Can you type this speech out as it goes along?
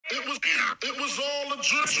It was all a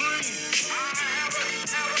dream.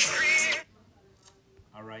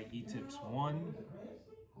 All right, Etips 1,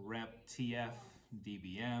 Rep TF,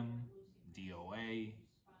 DBM, DOA,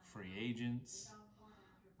 Free Agents,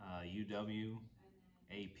 UW,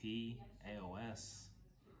 AP, AOS.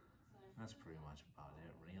 That's pretty much about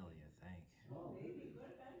it, really, I think.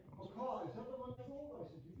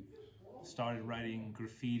 Started writing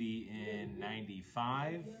graffiti in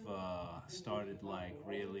 '95. Started like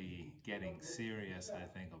really getting serious, I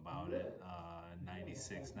think, about it.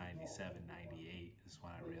 '96, '97, '98 is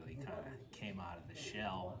when I really kind of came out of the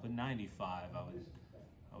shell. But '95,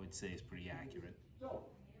 I would say is pretty accurate.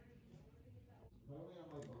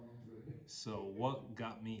 So what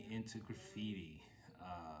got me into graffiti?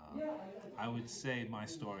 I would say my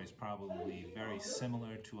story is probably very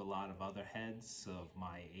similar to a lot of other heads of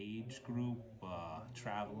my age group,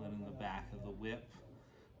 traveling in the back of the whip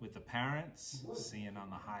with the parents, seeing on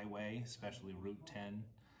the highway, especially Route 10,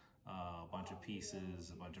 a bunch of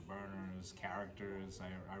pieces, a bunch of burners, characters.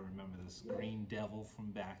 I remember this green devil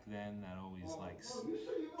from back then that always like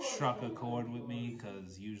struck a chord with me,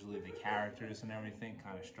 because usually the characters and everything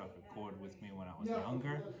kind of struck a chord with me when I was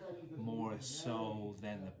younger, more so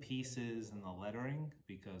than the pieces and the lettering,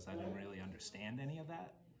 because I didn't really understand any of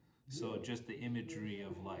that. So just the imagery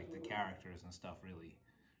of like the characters and stuff really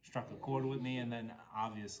struck a chord with me. And then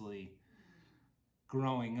obviously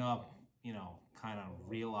growing up, you know, kind of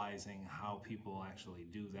realizing how people actually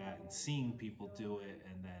do that and seeing people do it,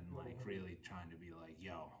 and then like really trying to be like,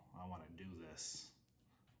 yo, I want to do this.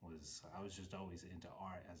 I was just always into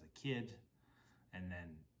art as a kid. And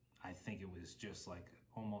then I think it was just like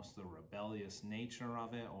almost the rebellious nature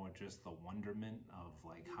of it, or just the wonderment of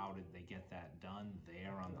like, how did they get that done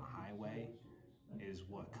there on the highway, is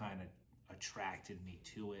what kind of attracted me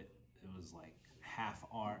to it. It was like half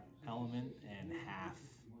art element and half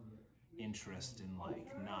interest in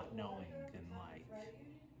like not knowing, and like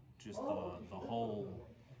just the whole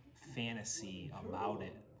fantasy about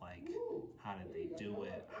it. Like, how did they do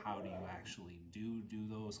it? How do you actually do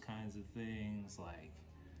those kinds of things? Like,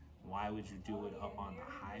 why would you do it up on the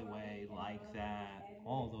highway like that?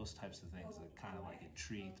 All those types of things that kind of like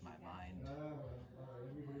intrigued my mind.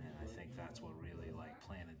 And I think that's what really like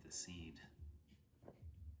planted the seed.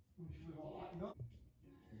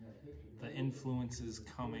 The influences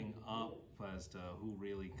coming up as to who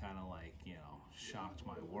really kind of like, you know, shocked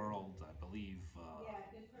my world, I believe,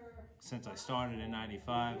 since I started in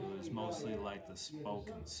 '95, it was mostly like the Smoke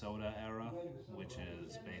and Soda era, which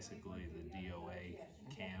is basically the DOA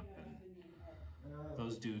camp, and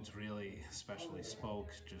those dudes really, especially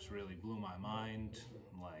Smoke, just really blew my mind.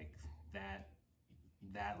 Like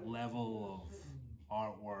that level of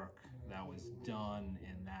artwork that was done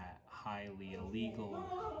in that highly illegal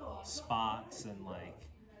spots, and like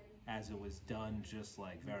as it was done just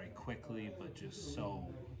like very quickly, but just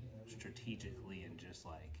so strategically and just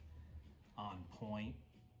like on point.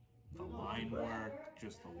 The line work,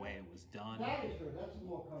 just the way it was done,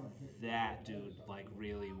 that dude like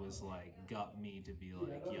really was like got me to be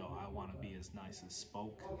like, yo, I want to be as nice as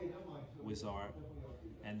Spoke was art.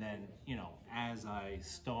 And then, you know, as I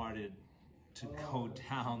started to go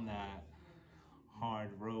down that hard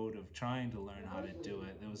road of trying to learn how to do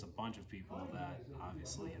it, there was a bunch of people that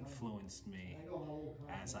obviously influenced me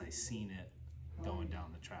as I seen it going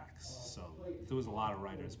down the tracks. So there was a lot of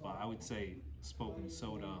writers, but I would say Spoken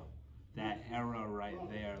Soda, that era right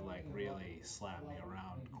there, like really slapped me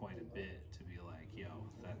around quite a bit to be like, yo,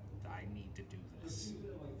 that I need to do this.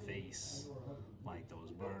 Face, like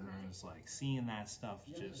those burners, like seeing that stuff,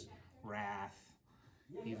 just Wrath,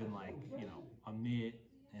 even like, you know, Amit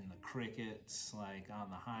and the crickets, like on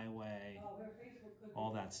the highway,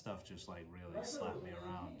 all that stuff just like really slapped me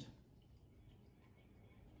around.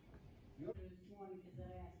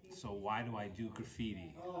 So why do I do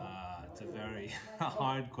graffiti? It's a very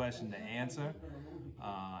hard question to answer.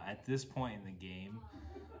 At this point in the game,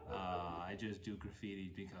 I just do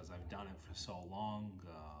graffiti because I've done it for so long.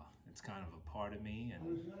 It's kind of a part of me,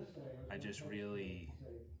 and I just really,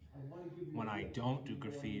 when I don't do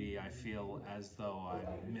graffiti, I feel as though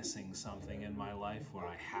I'm missing something in my life where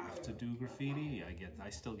I have to do graffiti. I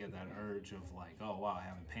still get that urge of like, oh wow, I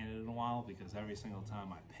haven't painted in a while, because every single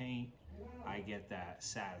time I paint, I get that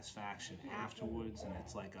satisfaction afterwards, and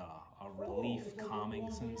it's like a relief,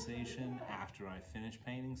 calming sensation after I finish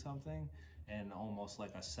painting something, and almost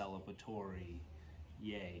like a celebratory,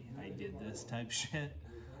 yay, I did this type shit.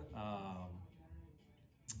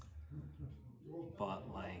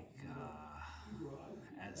 But like,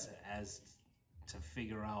 as to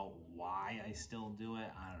figure out why I still do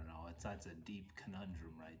it, I don't know. That's a deep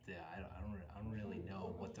conundrum right there. I don't really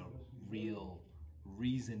know what the real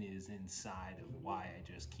reason is inside of why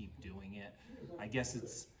I just keep doing it. I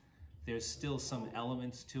guess there's still some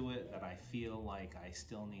elements to it that I feel like I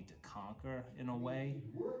still need to conquer in a way.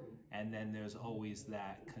 And then there's always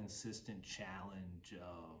that consistent challenge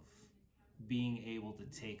of being able to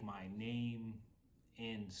take my name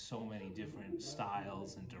in so many different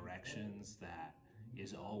styles and directions that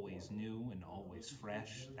is always new and always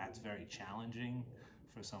fresh. That's very challenging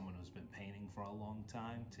for someone who's been painting for a long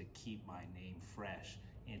time, to keep my name fresh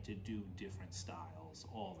and to do different styles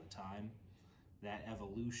all the time. That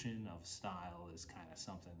evolution of style is kind of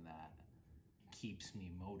something that keeps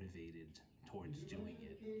me motivated towards doing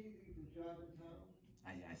it.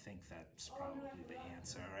 I think that's probably the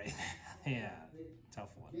answer, right? Yeah, tough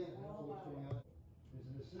one.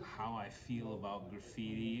 How I feel about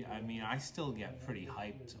graffiti, I mean, I still get pretty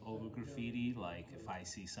hyped over graffiti. Like if I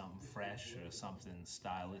see something fresh or something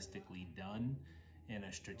stylistically done in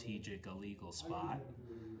a strategic illegal spot,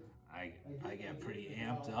 I get pretty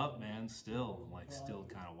amped up, man. Still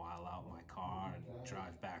kind of while out in my car and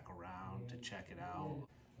drive back around to check it out.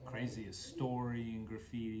 Craziest story in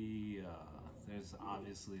graffiti. There's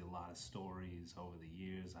obviously a lot of stories over the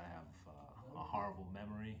years. I have a horrible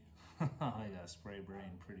memory. I got spray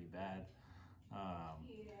brain pretty bad.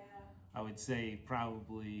 I would say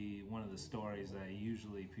probably one of the stories that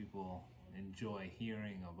usually people enjoy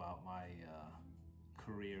hearing about my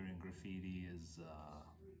career in graffiti is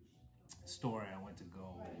story I went to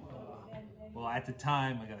go. Well, at the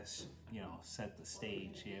time, I gotta set the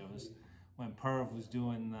stage here. It was when Perv was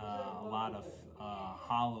doing a lot of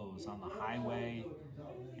hollows on the highway,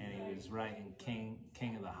 and he was writing King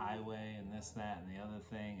of the Highway and this, that, and the other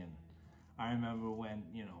thing. And I remember when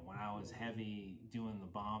when I was heavy doing the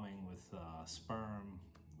bombing with Sperm,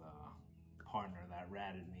 the partner that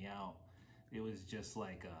ratted me out. It was just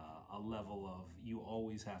like a level of, you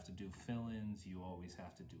always have to do fill-ins, you always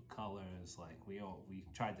have to do colors. Like we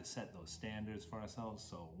tried to set those standards for ourselves.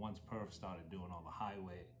 So once Perf started doing all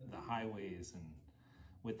the highways and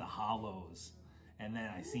with the hollows, and then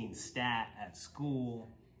I seen Stat at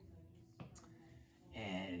school,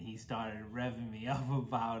 and he started revving me up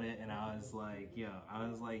about it, and I was like,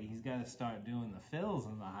 he's got to start doing the fills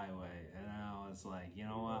on the highway. And I was like, you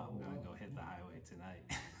know what, I'm gonna go hit the highway tonight.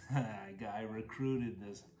 I recruited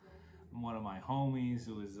one of my homies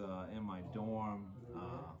who was in my dorm.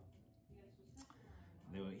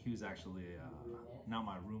 He was actually not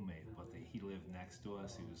my roommate, but he lived next to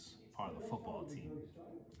us. He was part of the football team.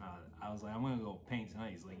 I was like, I'm gonna go paint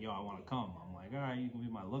tonight. He's like, yo, I want to come. I'm like, all right, you can be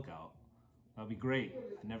my lookout. That'll be great.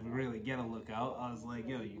 I never really get a lookout. I was like,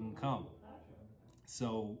 yo, you can come.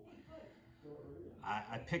 So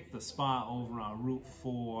I picked the spot over on Route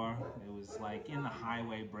 4. It was like in the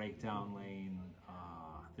highway breakdown lane.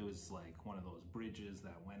 There was like one of those bridges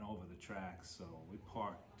that went over the tracks. So we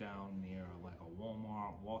parked down near like a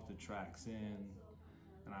Walmart, walked the tracks in,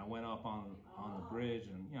 and I went up on the bridge,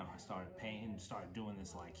 and I started painting, started doing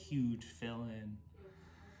this like huge fill-in.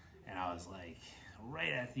 And I was like,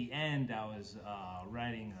 right at the end, I was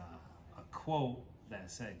writing a quote that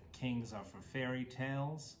said, "Kings are for fairy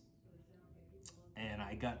tales." And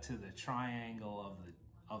I got to the triangle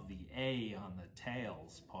of the A on the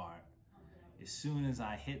tails part. As soon as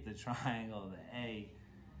I hit the triangle of the A,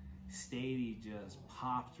 Stady just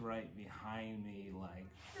popped right behind me, like,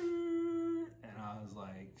 and I was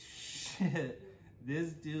like, shit,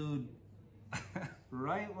 this dude,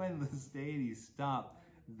 right when the Stady stopped,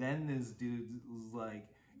 then this dude was like,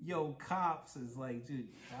 yo, cops. Is like, dude,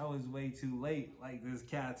 that was way too late. Like, this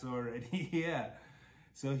cat's already here.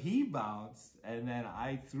 So he bounced, and then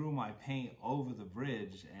I threw my paint over the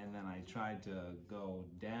bridge, and then I tried to go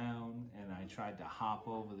down, and I tried to hop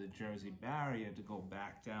over the Jersey barrier to go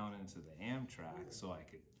back down into the Amtrak so I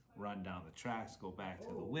could run down the tracks, go back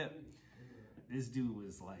to the whip. This dude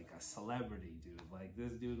was like a celebrity, dude. Like,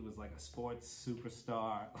 this dude was like a sports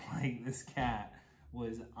superstar. Like, this cat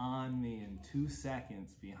was on me in 2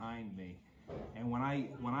 seconds behind me. And when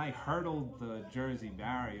I hurdled the Jersey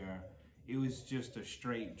barrier, it was just a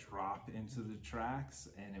straight drop into the tracks,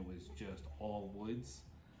 and it was just all woods.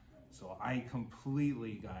 So I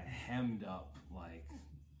completely got hemmed up, like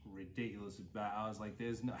ridiculous. I was like,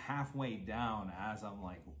 there's no halfway down as I'm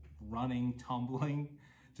like running, tumbling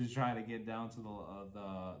to try to get down to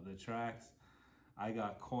the tracks. I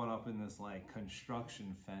got caught up in this like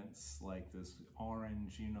construction fence, like this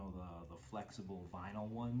orange, the flexible vinyl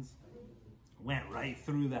ones. Went right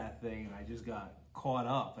through that thing, and I just got caught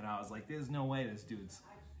up, and I was like, there's no way this dude's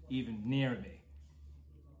even near me.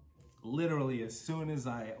 Literally, as soon as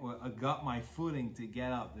I got my footing to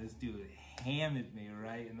get up, this dude hammered me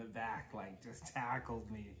right in the back, like just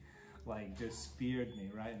tackled me like just speared me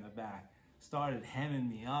right in the back. Started hemming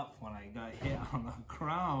me up when I got hit on the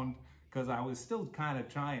ground because I was still kind of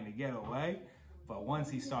trying to get away. But once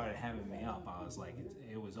he started hemming me up, I was like,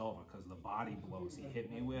 it was over because the body blows he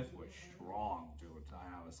hit me with were strong, dude.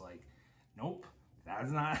 And I was like, nope,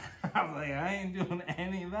 that's not, I was like, I ain't doing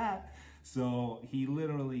any of that. So he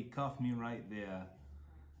literally cuffed me right there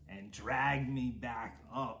and dragged me back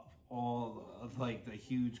up all of like the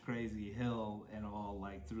huge crazy hill and all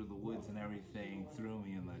like through the woods and everything, threw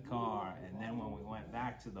me in the car. And then when we went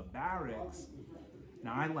back to the barracks,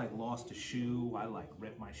 now I like lost a shoe, I like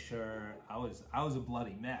ripped my shirt. I was a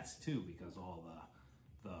bloody mess too because all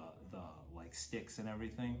the like sticks and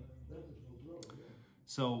everything.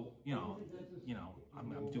 So,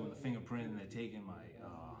 I'm doing the fingerprint and they're taking my,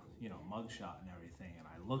 mugshot and everything. And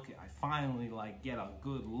I finally like get a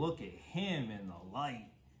good look at him in the light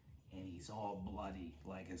and he's all bloody,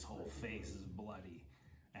 like his whole face is bloody.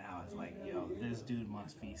 And I was like, yo, this dude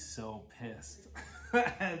must be so pissed.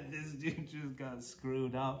 This dude just got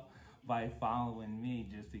screwed up by following me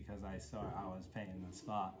just because I saw I was painting the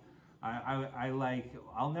spot.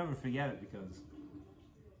 I'll never forget it because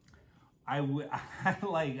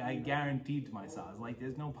I guaranteed to myself, I was like,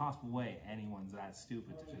 there's no possible way anyone's that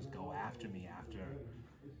stupid to just go after me after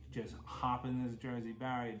just hopping this Jersey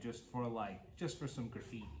barrier just for some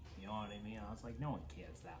graffiti. You know what I mean? I was like, no one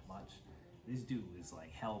cares that much. This dude is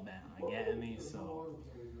like hell-bent on getting me, so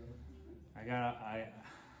I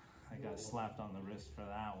got slapped on the wrist for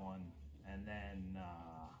that one, and then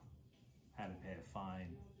had to pay a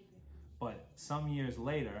fine. But some years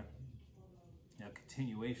later, a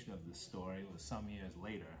continuation of this story was some years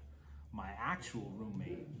later, my actual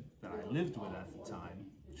roommate that I lived with at the time,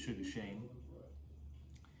 Sugar Shane,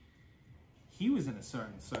 he was in a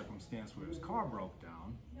certain circumstance where his car broke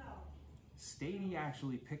down. Stady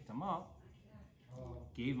actually picked him up,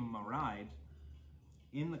 gave him a ride.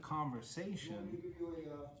 In the conversation,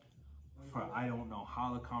 I don't know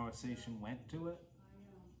how the conversation went to it,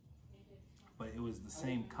 but it was the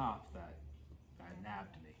same cop that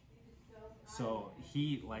nabbed me. So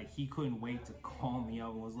he couldn't wait to call me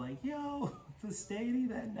up and was like, yo, the Stady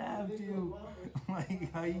that nabbed you,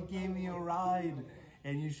 like how you gave me a ride.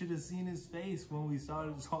 And you should have seen his face when we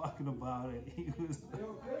started talking about it.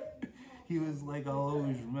 He was like, I'll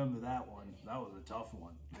always remember that one. That was a tough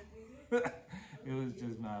one. It was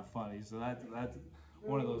just not funny. So that's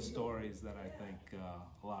one of those stories that I think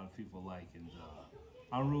a lot of people like. And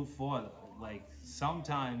on Route 4, like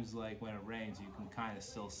sometimes like when it rains, you can kind of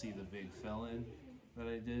still see the big fill-in that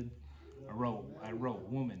I did. I wrote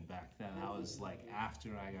woman back then. I was like after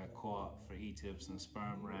I got caught for Etips and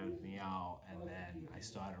sperm ratted me out, and then I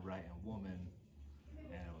started writing woman,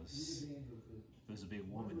 and it was a big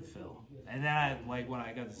woman fill. And then when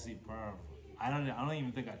I got to see Perv, I don't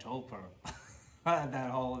even think I told Perv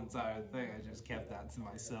that whole entire thing. I just kept that to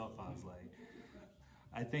myself. I was like,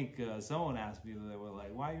 I think someone asked me, they were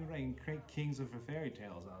like, why are you writing Kings of Fairy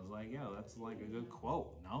Tales? I was like, yo, that's like a good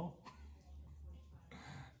quote, no?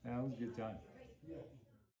 That was a good time.